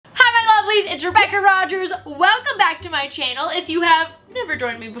it's Rebecca Rogers. Welcome back to my channel. If you have never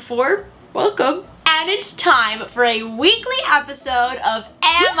joined me before, welcome. And it's time for a weekly episode of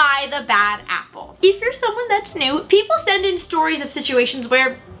Am I the Bad Apple? If you're someone that's new, people send in stories of situations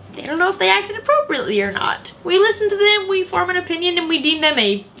where they don't know if they acted appropriately or not. We listen to them, we form an opinion, and we deem them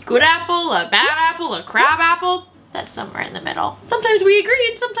a good apple, a bad apple, a crab apple. That's somewhere in the middle. Sometimes we agree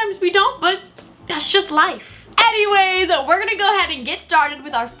and sometimes we don't, but that's just life. Anyways, we're gonna go ahead and get started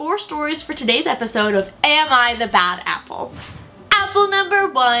with our 4 stories for today's episode of Am I the Bad Apple? Apple number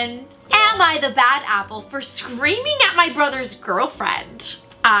 1. Am I the bad apple for screaming at my brother's girlfriend?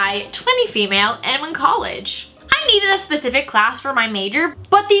 I, 20 female, am in college. I needed a specific class for my major,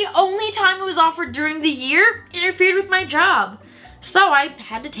 but the only time it was offered during the year interfered with my job. So I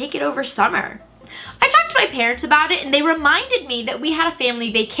had to take it over summer. I talked to my parents about it and they reminded me that we had a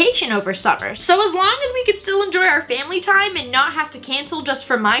family vacation over summer. So as long as we could still enjoy our family time and not have to cancel just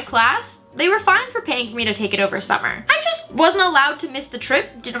for my class, they were fine for paying for me to take it over summer. I just wasn't allowed to miss the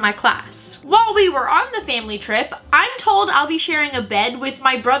trip due to my class. While we were on the family trip, I'm told I'll be sharing a bed with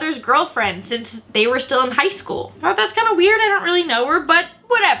my brother's girlfriend since they were still in high school. Well, that's kind of weird, I don't really know her, but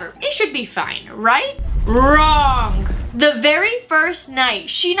whatever, it should be fine, right? Wrong. The very first night,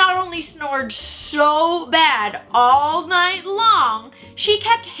 she not only snored so bad all night long, she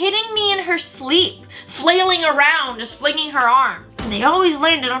kept hitting me in her sleep, flailing around, just flinging her arm. And they always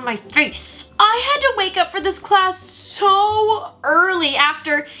landed on my face. I had to wake up for this class so early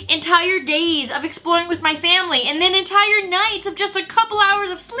after entire days of exploring with my family and then entire nights of just a couple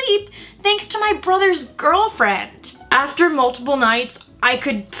hours of sleep thanks to my brother's girlfriend. After multiple nights, I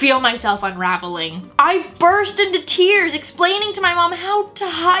could feel myself unraveling. I burst into tears explaining to my mom how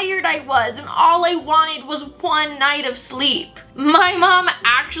tired I was and all I wanted was one night of sleep. My mom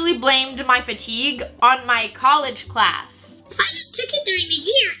actually blamed my fatigue on my college class. If I just took it during the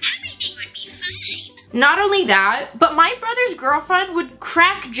year, everything would be fine. Not only that, but my brother's girlfriend would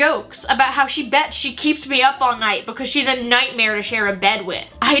crack jokes about how she bets she keeps me up all night because she's a nightmare to share a bed with.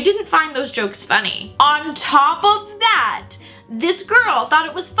 I didn't find those jokes funny. On top of that, this girl thought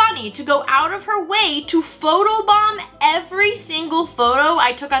it was funny to go out of her way to photobomb every single photo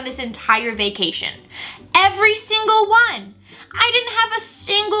I took on this entire vacation. Every single one. I didn't have a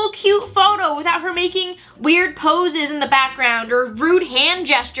single cute photo without her making weird poses in the background or rude hand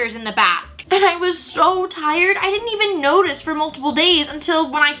gestures in the back. And I was so tired, I didn't even notice for multiple days until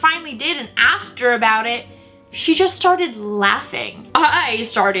when I finally did and asked her about it, she just started laughing. I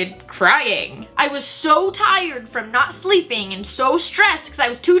started crying. I was so tired from not sleeping and so stressed because I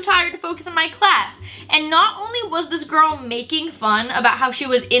was too tired to focus on my class. And not only was this girl making fun about how she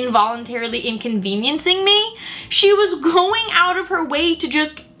was involuntarily inconveniencing me, she was going out of her way to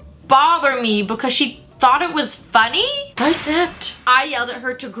just bother me because she thought it was funny. I snapped. I yelled at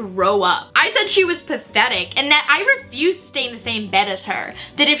her to grow up. I said she was pathetic and that I refused to stay in the same bed as her.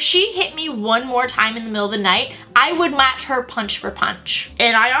 That if she hit me one more time in the middle of the night, I would match her punch for punch.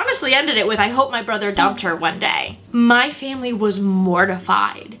 And I honestly ended it with, I hope my brother dumped her one day. My family was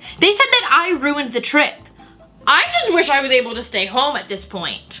mortified. They said that I ruined the trip. I just wish I was able to stay home at this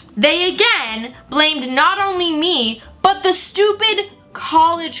point. They again blamed not only me, but the stupid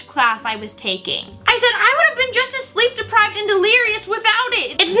college class I was taking. I said I would have been just as sleep deprived and delirious without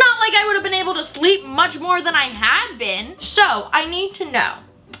it. It's not like I would have been able to sleep much more than I had been. So I need to know,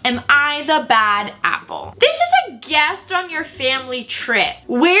 am I the bad apple? This is a guest on your family trip.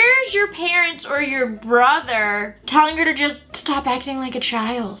 Where's your parents or your brother telling her to just stop acting like a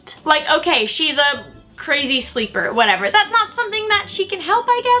child? Like, okay, she's a crazy sleeper, whatever. That's not something that she can help,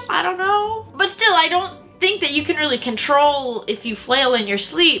 I guess, I don't know. But still, I don't think that you can really control if you flail in your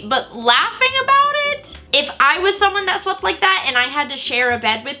sleep, but laughing about it? If I was someone that slept like that and I had to share a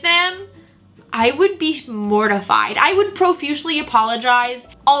bed with them, I would be mortified. I would profusely apologize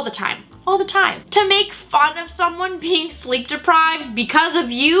all the time. All the time. To make fun of someone being sleep deprived because of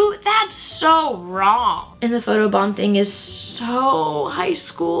you, that's so wrong. And the photobomb thing is so high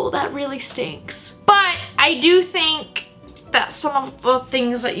school, that really stinks. But I do think that some of the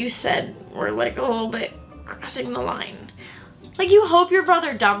things that you said were like a little bit crossing the line. Like, you hope your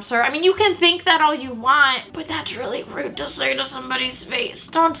brother dumps her. I mean, you can think that all you want, but that's really rude to say to somebody's face.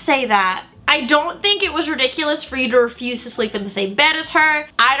 Don't say that. I don't think it was ridiculous for you to refuse to sleep in the same bed as her.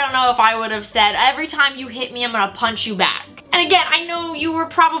 I don't know if I would have said, every time you hit me, I'm gonna punch you back. And again, I know you were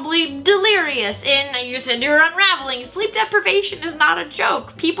probably delirious and you said you were unraveling. Sleep deprivation is not a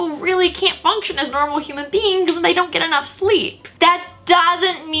joke. People really can't function as normal human beings when they don't get enough sleep. That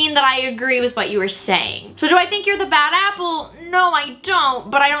doesn't mean that I agree with what you were saying. So do I think you're the bad apple? no, I don't,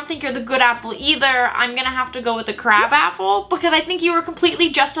 but I don't think you're the good apple either. I'm gonna have to go with the crab apple because I think you were completely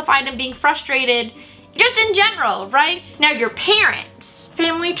justified in being frustrated just in general, right? Now, your parents.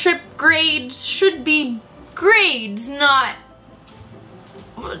 Family trip grades should be grades, not...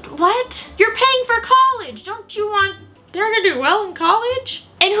 What? You're paying for college. Don't you want them to do well in college?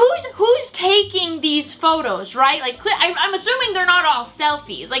 And who's taking these photos, right? Like, I'm assuming they're not all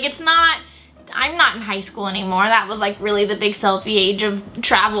selfies. Like, it's not... I'm not in high school anymore. That was like really the big selfie age of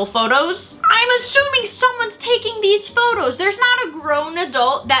travel photos. I'm assuming someone's taking these photos. There's not a grown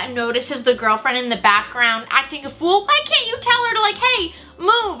adult that notices the girlfriend in the background acting a fool. Why can't you tell her to like, hey,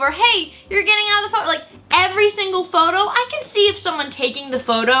 move, or hey, you're getting out of the photo? Like every single photo, I can see if someone taking the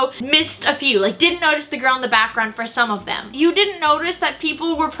photo missed a few, like didn't notice the girl in the background for some of them. You didn't notice that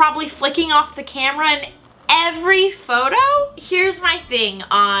people were probably flicking off the camera in every photo? Here's my thing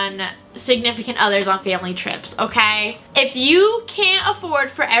on significant others on family trips, okay? If you can't afford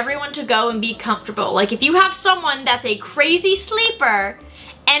for everyone to go and be comfortable, like if you have someone that's a crazy sleeper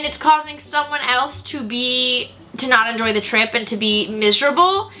and it's causing someone else to not enjoy the trip and to be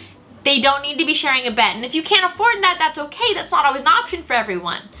miserable, they don't need to be sharing a bed. And if you can't afford that, that's okay. That's not always an option for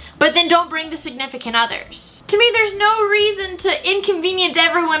everyone. But then don't bring the significant others. To me, there's no reason to inconvenience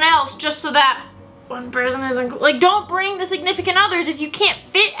everyone else just so that one person isn't, like, don't bring the significant others if you can't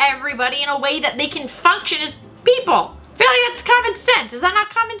fit everybody in a way that they can function as people. I feel like that's common sense. Is that not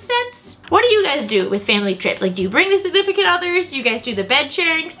common sense? What do you guys do with family trips? Like, do you bring the significant others? Do you guys do the bed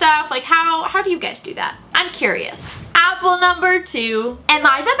sharing stuff? Like, how do you guys do that? I'm curious. Apple number 2. Am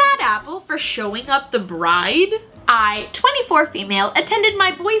I the bad apple for showing up the bride? I, 24 female, attended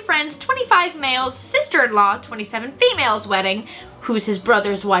my boyfriend's 25 males, sister-in-law, 27 females wedding, who's his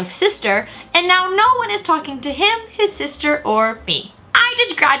brother's wife's sister, and now no one is talking to him, his sister, or me. I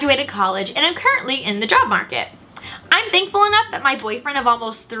just graduated college and am currently in the job market. I'm thankful enough that my boyfriend of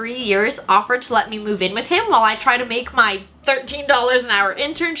almost 3 years offered to let me move in with him while I try to make my $13 an hour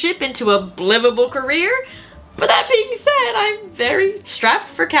internship into a livable career. But that being said, I'm very strapped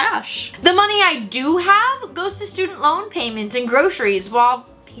for cash. The money I do have goes to student loan payments and groceries while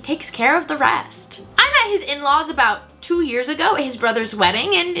he takes care of the rest. I met his in-laws about 2 years ago at his brother's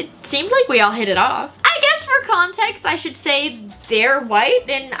wedding, and it seemed like we all hit it off. I guess for context, I should say they're white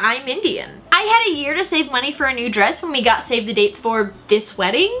and I'm Indian. I had a year to save money for a new dress when we got save the dates for this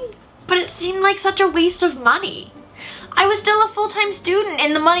wedding, but it seemed like such a waste of money. I was still a full-time student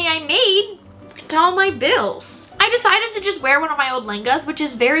and the money I made went to all my bills. I decided to just wear one of my old lehengas, which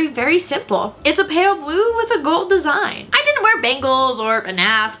is very, very simple. It's a pale blue with a gold design. I didn't wear bangles or a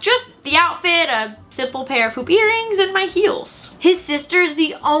nath, just the outfit, a simple pair of hoop earrings, and my heels. His sister's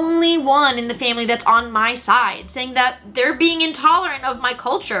the only one in the family that's on my side, saying that they're being intolerant of my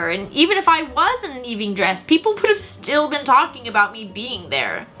culture, and even if I was in an evening dress, people would have still been talking about me being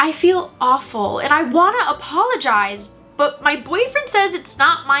there. I feel awful, and I want to apologize, but my boyfriend says it's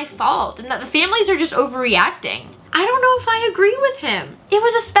not my fault and that the families are just overreacting. I don't know if I agree with him. It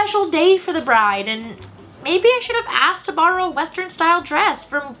was a special day for the bride, and maybe I should have asked to borrow a Western style dress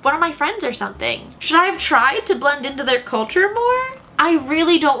from one of my friends or something. Should I have tried to blend into their culture more? I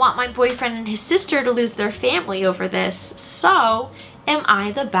really don't want my boyfriend and his sister to lose their family over this. So, am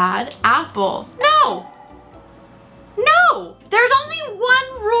I the bad apple? No! No! There's only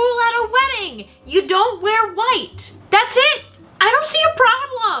one rule at a wedding. You don't wear white. That's it. I don't see a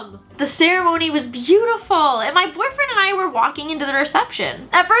problem. The ceremony was beautiful, and my boyfriend and I were walking into the reception.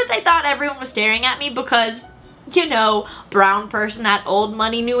 At first, I thought everyone was staring at me because, you know, brown person at old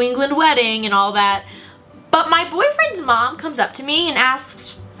money New England wedding and all that. But my boyfriend's mom comes up to me and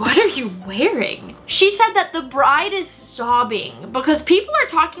asks, "What are you wearing?" She said that the bride is sobbing because people are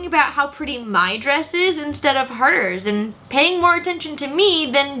talking about how pretty my dress is instead of hers and paying more attention to me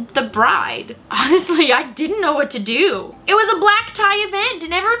than the bride. Honestly, I didn't know what to do. It was a black tie event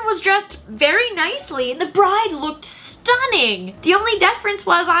and everyone was dressed very nicely and the bride looked stunning. The only difference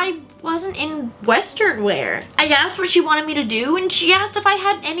was I wasn't in Western wear. I asked what she wanted me to do and she asked if I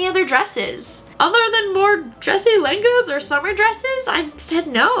had any other dresses. Other than more dressy lehengas or summer dresses, I said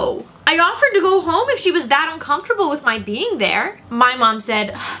no. I offered to go home if she was that uncomfortable with my being there. My mom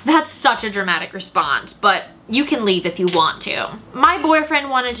said, "That's such a dramatic response, but you can leave if you want to." My boyfriend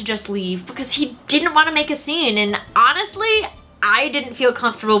wanted to just leave because he didn't want to make a scene, and honestly, I didn't feel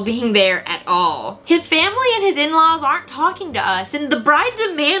comfortable being there at all. His family and his in-laws aren't talking to us, and the bride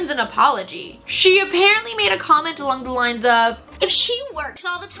demands an apology. She apparently made a comment along the lines of, If she works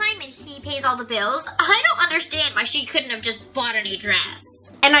all the time and he pays all the bills, I don't understand why she couldn't have just bought any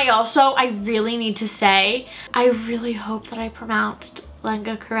dress. and I really need to say, I really hope that I pronounced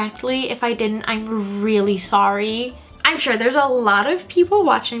lehenga correctly. If I didn't, I'm really sorry. I'm sure there's a lot of people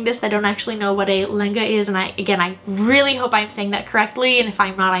watching this that don't actually know what a lenga is, and I really hope I'm saying that correctly, and if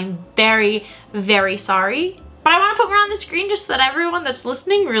I'm not, I'm very, very sorry. But I want to put one on the screen just so that everyone that's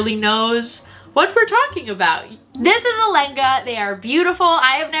listening really knows what we're talking about. This is a lenga. They are beautiful.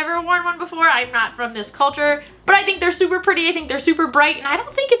 I have never worn one before. I'm not from this culture, but I think they're super pretty. I think they're super bright, and I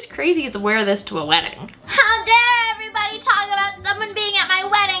don't think it's crazy to wear this to a wedding. How dare everybody talk about someone being at my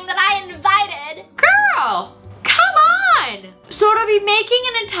wedding that I invited? Girl, come on! So to be making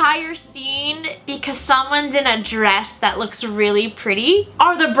an entire scene because someone's in a dress that looks really pretty,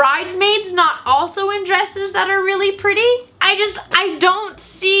 are the bridesmaids not also in dresses that are really pretty? I don't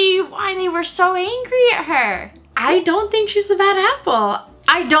see why they were so angry at her. I don't think she's the bad apple.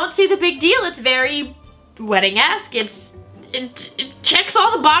 I don't see the big deal. It's very wedding-esque. It checks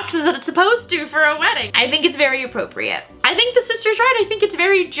all the boxes that it's supposed to for a wedding. I think it's very appropriate. I think the sister's right. I think it's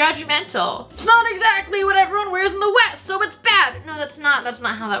very judgmental. It's not exactly what everyone wears in the West, so it's bad. No, that's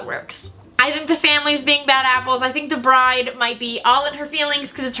not how that works. I think the family's being bad apples. I think the bride might be all in her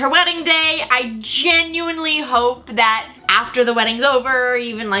feelings because it's her wedding day. I genuinely hope that after the wedding's over,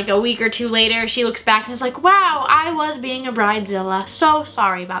 even like a week or two later, she looks back and is like, wow, I was being a bridezilla. So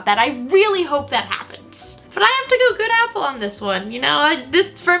sorry about that. I really hope that happens. But I have to go good apple on this one, you know?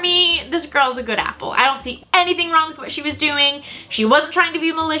 For me, this girl's a good apple. I don't see anything wrong with what she was doing. She wasn't trying to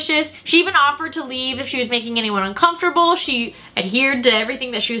be malicious. She even offered to leave if she was making anyone uncomfortable. She adhered to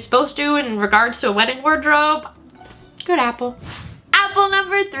everything that she was supposed to in regards to a wedding wardrobe. Good apple. Apple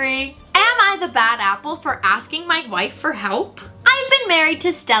number 3. Am I the bad apple for asking my wife for help? I've been married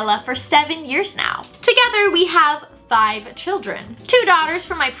to Stella for 7 years now. Together we have 5 children. 2 daughters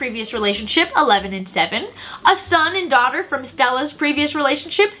from my previous relationship, 11 and 7, a son and daughter from Stella's previous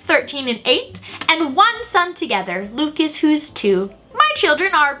relationship, 13 and 8, and 1 son together, Lucas, who's 2. My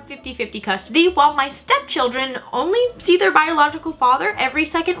children are 50-50 custody, while my stepchildren only see their biological father every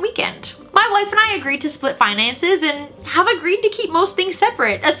second weekend. My wife and I agreed to split finances and have agreed to keep most things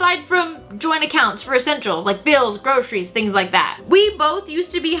separate, aside from joint accounts for essentials like bills, groceries, things like that. We both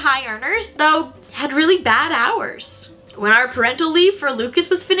used to be high earners, though had really bad hours. When our parental leave for Lucas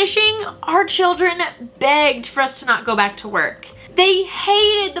was finishing, our children begged for us to not go back to work. They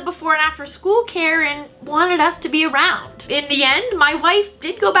hated the before and after school care and wanted us to be around. In the end, my wife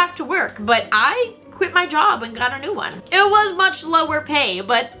did go back to work, but I quit my job and got a new one. It was much lower pay,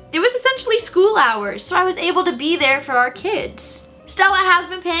 but it was essentially school hours, so I was able to be there for our kids. Stella has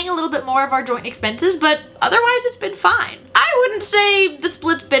been paying a little bit more of our joint expenses, but otherwise it's been fine. I wouldn't say the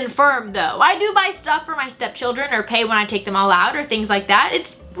split's been firm though. I do buy stuff for my stepchildren or pay when I take them all out or things like that.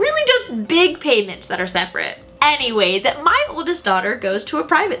 It's really just big payments that are separate. Anyways, my oldest daughter goes to a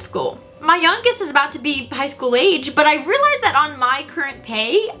private school. My youngest is about to be high school age, but I realized that on my current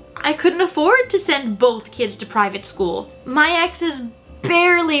pay, I couldn't afford to send both kids to private school. My ex is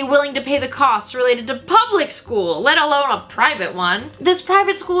barely willing to pay the costs related to public school, let alone a private one. This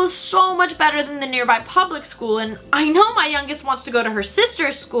private school is so much better than the nearby public school, and I know my youngest wants to go to her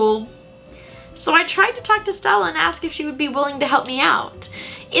sister's school, so I tried to talk to Stella and ask if she would be willing to help me out.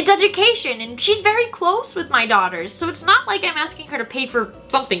 It's education, and she's very close with my daughters, so it's not like I'm asking her to pay for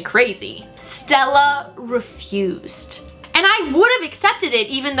something crazy. Stella refused. And I would have accepted it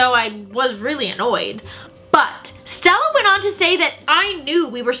even though I was really annoyed. But Stella went on to say that I knew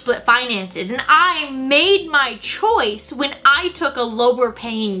we were split finances and I made my choice when I took a lower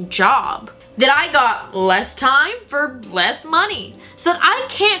paying job. That I got less time for less money, so that I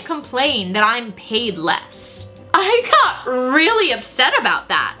can't complain that I'm paid less. I got really upset about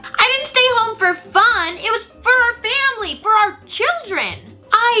that. I didn't stay home for fun, it was for our family, for our children.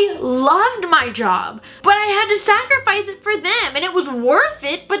 I loved my job, but I had to sacrifice it for them and it was worth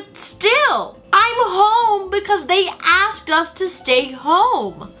it, but still. I'm home because they asked us to stay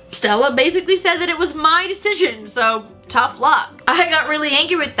home. Stella basically said that it was my decision, so tough luck. I got really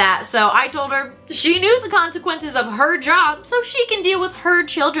angry with that, so I told her she knew the consequences of her job, so she can deal with her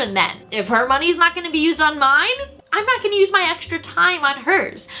children then. If her money's not gonna be used on mine, I'm not gonna use my extra time on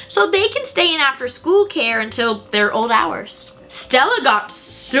hers, so they can stay in after school care until their old hours. Stella got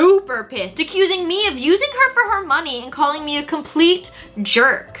super pissed, accusing me of using her for her money and calling me a complete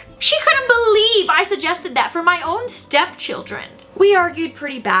jerk. She couldn't believe I suggested that for my own stepchildren. We argued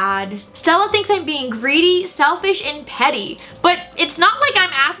pretty bad. Stella thinks I'm being greedy, selfish, and petty, but it's not like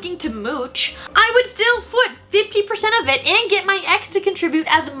I'm asking to mooch. I would still foot 50% of it and get my ex to contribute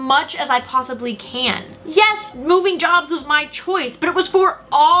as much as I possibly can. Yes, moving jobs was my choice, but it was for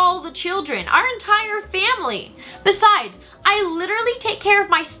all the children, our entire family. Besides, I literally take care of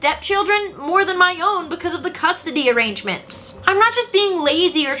my stepchildren more than my own because of the custody arrangements. I'm not just being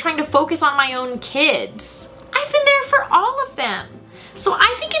lazy or trying to focus on my own kids. I've been there for all of them. So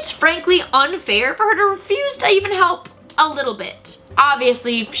I think it's frankly unfair for her to refuse to even help a little bit.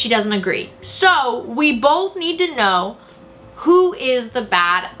 Obviously, she doesn't agree. So we both need to know who is the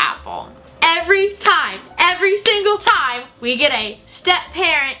bad apple. Every time, every single time we get a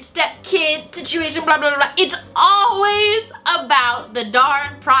step-parent, step-kid situation, blah, blah, blah, it's always about the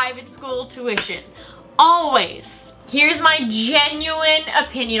darn private school tuition. Always. Here's my genuine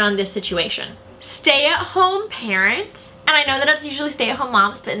opinion on this situation. Stay-at-home parents, and I know that it's usually stay-at-home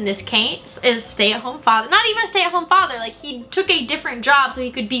moms, but in this case, is stay-at-home father. Not even a stay-at-home father, like he took a different job so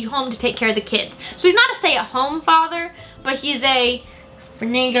he could be home to take care of the kids. So he's not a stay-at-home father, but he's a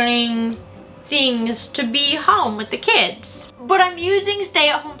finagling things to be home with the kids. But I'm using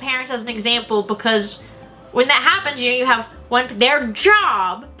stay-at-home parents as an example because when that happens, you know, you have their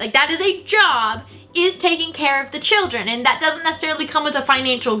job, like that is a job, is taking care of the children, and that doesn't necessarily come with a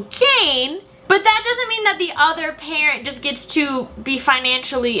financial gain. But that doesn't mean that the other parent just gets to be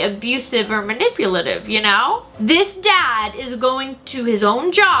financially abusive or manipulative, you know? This dad is going to his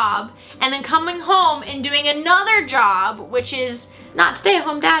own job and then coming home and doing another job, which is not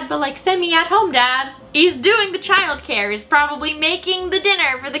stay-at-home dad, but like semi-at-home dad. He's doing the childcare. He's probably making the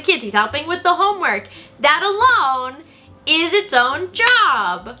dinner for the kids. He's helping with the homework. That alone is its own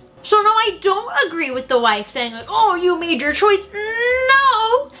job. So no, I don't agree with the wife saying like, oh, you made your choice.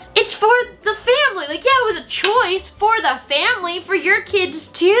 No, it's for the family. Like, yeah, it was a choice for the family, for your kids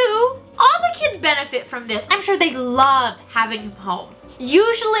too. All the kids benefit from this. I'm sure they love having him home.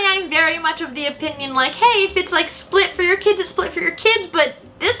 Usually I'm very much of the opinion like, hey, if it's like split for your kids, it's split for your kids, but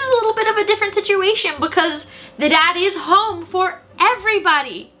this is a little bit of a different situation because the dad is home for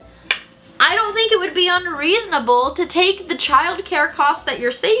everybody. I don't think it would be unreasonable to take the child care costs that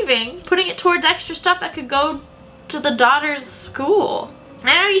you're saving, putting it towards extra stuff that could go to the daughter's school.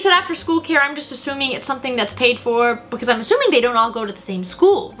 I know you said after school care, I'm just assuming it's something that's paid for because I'm assuming they don't all go to the same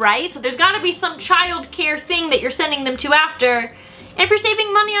school, right? So there's gotta be some child care thing that you're sending them to after. And if you're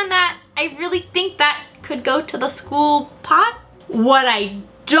saving money on that, I really think that could go to the school pot. What I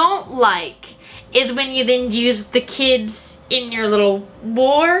don't like is when you then use the kids in your little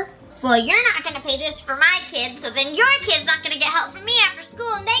war. Well, you're not gonna pay this for my kid, so then your kid's not gonna get help from me after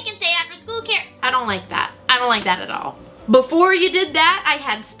school and they can stay after school care. I don't like that. I don't like that at all. Before you did that, I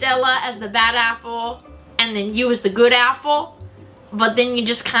had Stella as the bad apple and then you as the good apple, but then you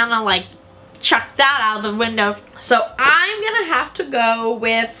just kind of like chucked that out of the window. So I'm gonna have to go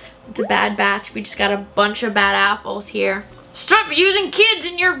with the bad batch. We just got a bunch of bad apples here. Stop using kids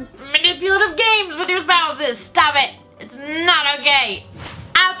in your manipulative games with your spouses. Stop it. It's not okay.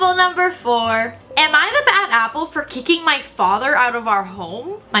 Apple number 4. Am I the bad apple for kicking my father out of our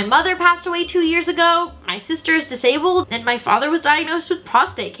home? My mother passed away 2 years ago, my sister is disabled, and my father was diagnosed with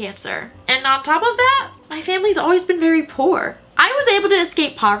prostate cancer. And on top of that, my family's always been very poor. I was able to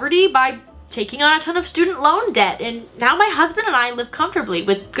escape poverty by taking on a ton of student loan debt, and now my husband and I live comfortably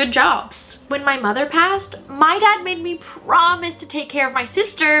with good jobs. When my mother passed, my dad made me promise to take care of my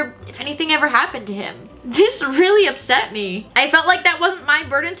sister if anything ever happened to him. This really upset me. I felt like that wasn't my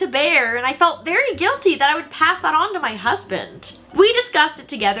burden to bear, and I felt very guilty that I would pass that on to my husband. We discussed it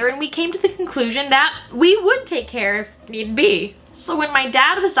together and we came to the conclusion that we would take care if need be. So when my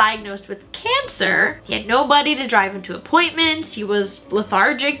dad was diagnosed with cancer, he had nobody to drive him to appointments, he was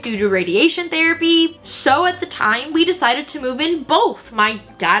lethargic due to radiation therapy. So at the time, we decided to move in both, my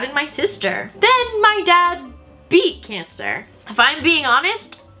dad and my sister. Then my dad beat cancer. If I'm being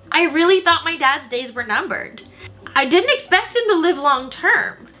honest, I really thought my dad's days were numbered. I didn't expect him to live long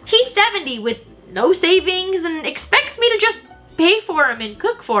term. He's 70 with no savings and expects me to just pay for him and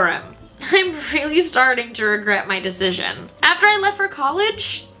cook for him. I'm really starting to regret my decision. After I left for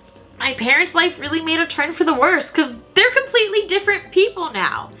college, my parents' life really made a turn for the worse because they're completely different people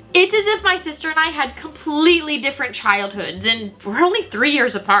now. It's as if my sister and I had completely different childhoods and we're only 3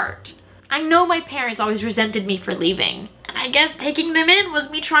 years apart. I know my parents always resented me for leaving, and I guess taking them in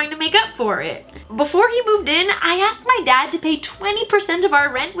was me trying to make up for it. Before he moved in, I asked my dad to pay 20% of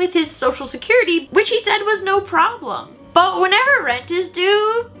our rent with his Social Security, which he said was no problem. But whenever rent is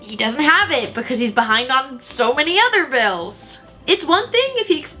due, he doesn't have it because he's behind on so many other bills. It's one thing if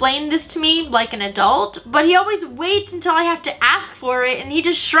he explained this to me like an adult, but he always waits until I have to ask for it and he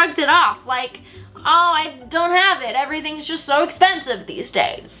just shrugged it off like, oh, I don't have it. Everything's just so expensive these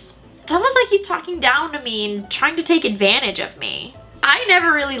days. It's almost like he's talking down to me and trying to take advantage of me. I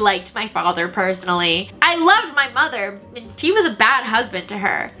never really liked my father personally. I loved my mother and he was a bad husband to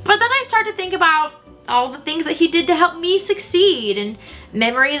her. But then I started to think about all the things that he did to help me succeed and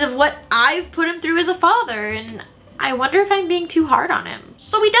memories of what I've put him through as a father, and I wonder if I'm being too hard on him.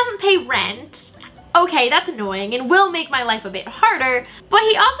 So he doesn't pay rent okay, that's annoying and will make my life a bit harder, but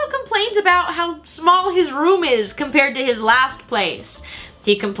he also complains about how small his room is compared to his last place.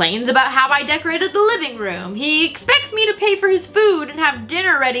 He complains about how I decorated the living room. He expects me to pay for his food and have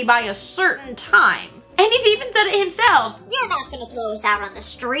dinner ready by a certain time. And he's even said it himself. You're not gonna throw us out on the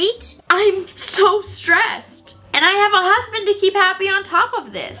street. I'm so stressed. And I have a husband to keep happy on top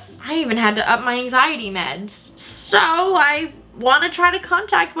of this. I even had to up my anxiety meds. So I want to try to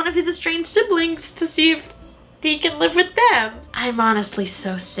contact one of his estranged siblings to see if he can live with them. I'm honestly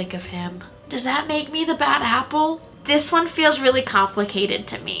so sick of him. Does that make me the bad apple? This one feels really complicated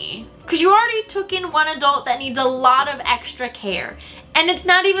to me. Because you already took in one adult that needs a lot of extra care. And it's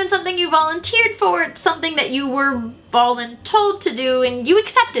not even something you volunteered for, it's something that you were voluntold to do and you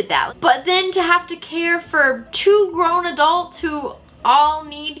accepted that. But then to have to care for 2 grown adults who all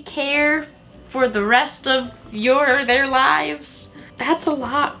need care for the rest of their lives, that's a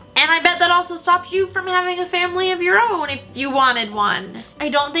lot. And I bet that also stops you from having a family of your own if you wanted one. I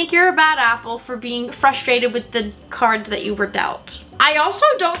don't think you're a bad apple for being frustrated with the cards that you were dealt. I also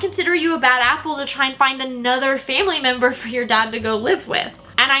don't consider you a bad apple to try and find another family member for your dad to go live with.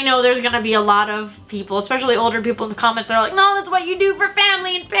 And I know there's gonna be a lot of people, especially older people in the comments, that are like, no, that's what you do for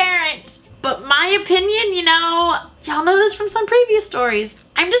family and parents. But my opinion, you know, y'all know this from some previous stories,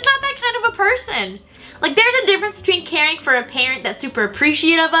 I'm just not that kind of a person. Like, there's a difference between caring for a parent that's super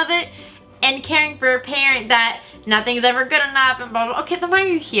appreciative of it and caring for a parent that nothing's ever good enough and blah, blah. Okay, then why are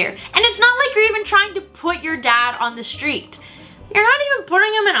you here? And it's not like you're even trying to put your dad on the street. You're not even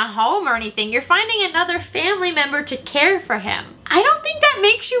putting him in a home or anything. You're finding another family member to care for him. I don't think that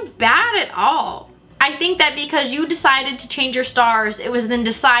makes you bad at all. I think that because you decided to change your stars, it was then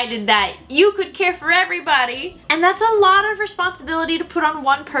decided that you could care for everybody. And that's a lot of responsibility to put on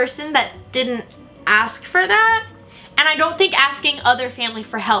one person that didn't ask for that. And I don't think asking other family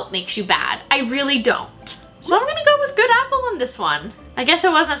for help makes you bad. I really don't. So I'm gonna go with good apple on this one. I guess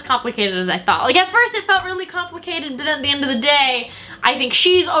it wasn't as complicated as I thought. Like, at first it felt really complicated, but then at the end of the day, I think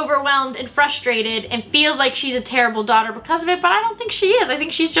she's overwhelmed and frustrated and feels like she's a terrible daughter because of it, but I don't think she is. I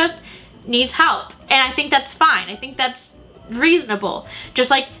think she's just needs help. And I think that's fine. I think that's reasonable. Just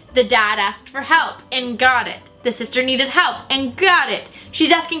like the dad asked for help and got it. The sister needed help and got it.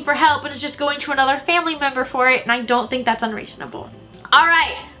 She's asking for help but is just going to another family member for it, and I don't think that's unreasonable. All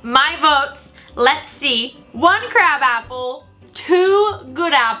right, my votes. Let's see. 1 crab apple, 2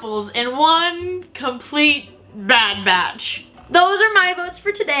 good apples, and 1 complete bad batch. Those are my votes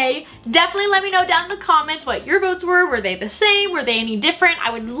for today. Definitely let me know down in the comments what your votes were. Were they the same? Were they any different?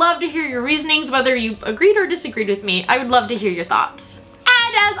 I would love to hear your reasonings, whether you agreed or disagreed with me. I would love to hear your thoughts.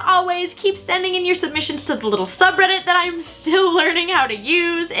 And as always, keep sending in your submissions to the little subreddit that I'm still learning how to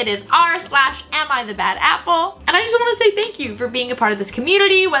use. It is r/amIthebadapple. And I just want to say thank you for being a part of this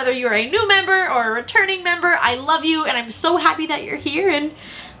community, whether you're a new member or a returning member. I love you and I'm so happy that you're here, and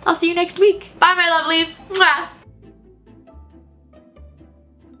I'll see you next week. Bye, my lovelies. Mwah.